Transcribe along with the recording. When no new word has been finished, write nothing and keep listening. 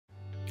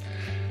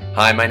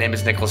Hi, my name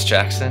is Nicholas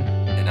Jackson,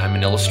 and I'm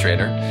an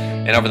illustrator.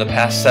 And over the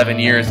past 7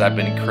 years, I've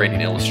been creating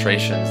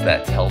illustrations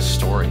that tell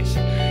stories.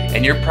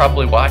 And you're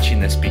probably watching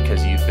this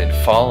because you've been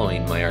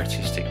following my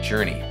artistic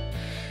journey.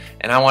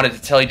 And I wanted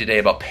to tell you today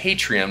about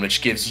Patreon,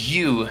 which gives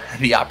you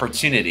the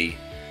opportunity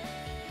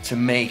to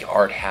make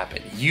art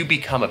happen. You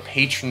become a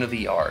patron of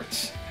the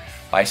arts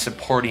by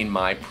supporting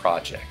my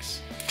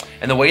projects.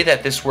 And the way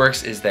that this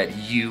works is that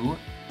you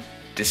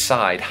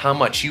decide how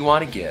much you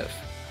want to give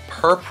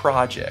per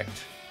project.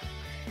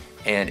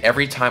 And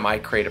every time I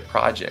create a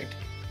project,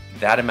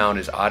 that amount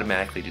is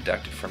automatically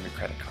deducted from your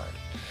credit card.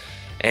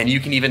 And you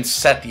can even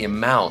set the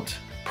amount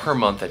per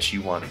month that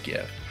you want to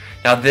give.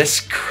 Now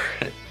this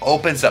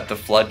opens up the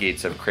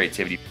floodgates of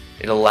creativity.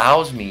 It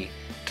allows me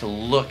to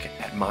look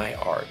at my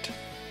art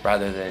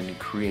rather than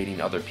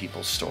creating other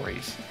people's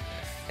stories.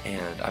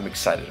 And I'm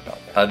excited about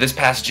that. This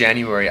past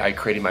January, I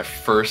created my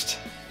first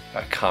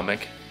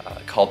comic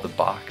called The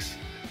Box.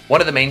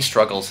 One of the main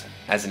struggles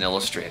as an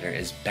illustrator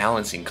is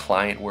balancing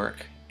client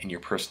work and your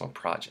personal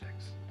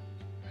projects.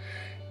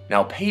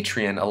 Now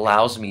Patreon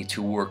allows me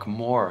to work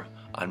more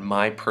on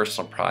my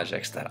personal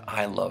projects that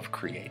I love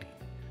creating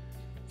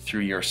through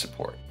your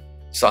support.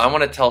 So I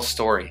want to tell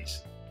stories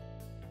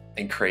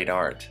and create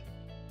art,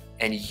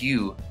 and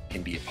you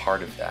can be a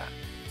part of that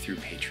through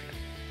Patreon.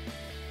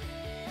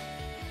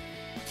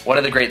 One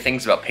of the great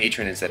things about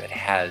Patreon is that it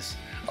has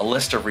a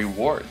list of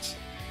rewards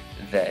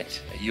that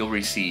you'll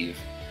receive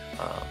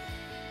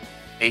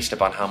based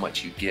upon how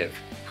much you give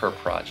per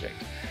project.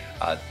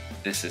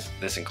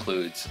 This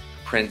includes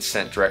prints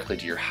sent directly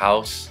to your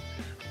house,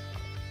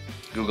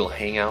 Google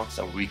Hangouts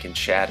where we can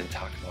chat and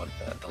talk about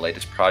the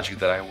latest project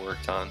that I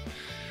worked on,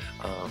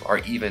 or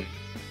even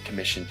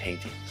commissioned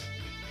paintings.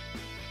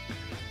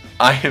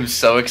 I am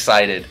so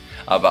excited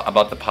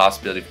about the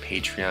possibility of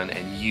Patreon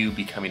and you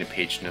becoming a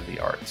patron of the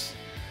arts.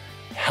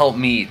 Help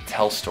me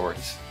tell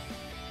stories.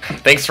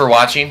 Thanks for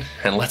watching,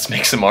 and let's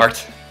make some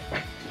art.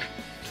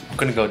 I'm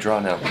gonna go draw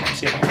now.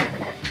 See ya.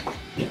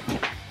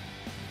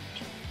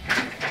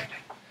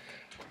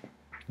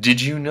 Did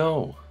you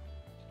know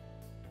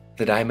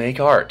that I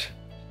make art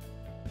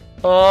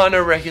on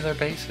a regular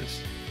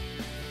basis?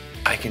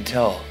 I can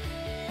tell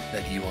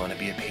that you want to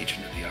be a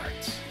patron of the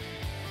arts.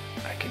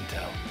 I can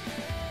tell.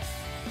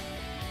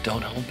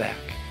 Don't hold back.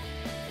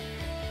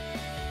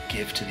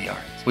 Give to the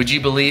arts. Would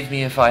you believe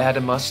me if I had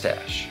a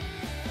mustache?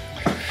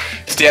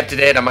 Stay up to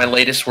date on my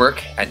latest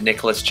work at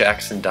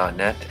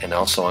nicholasjackson.net and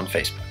also on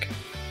Facebook.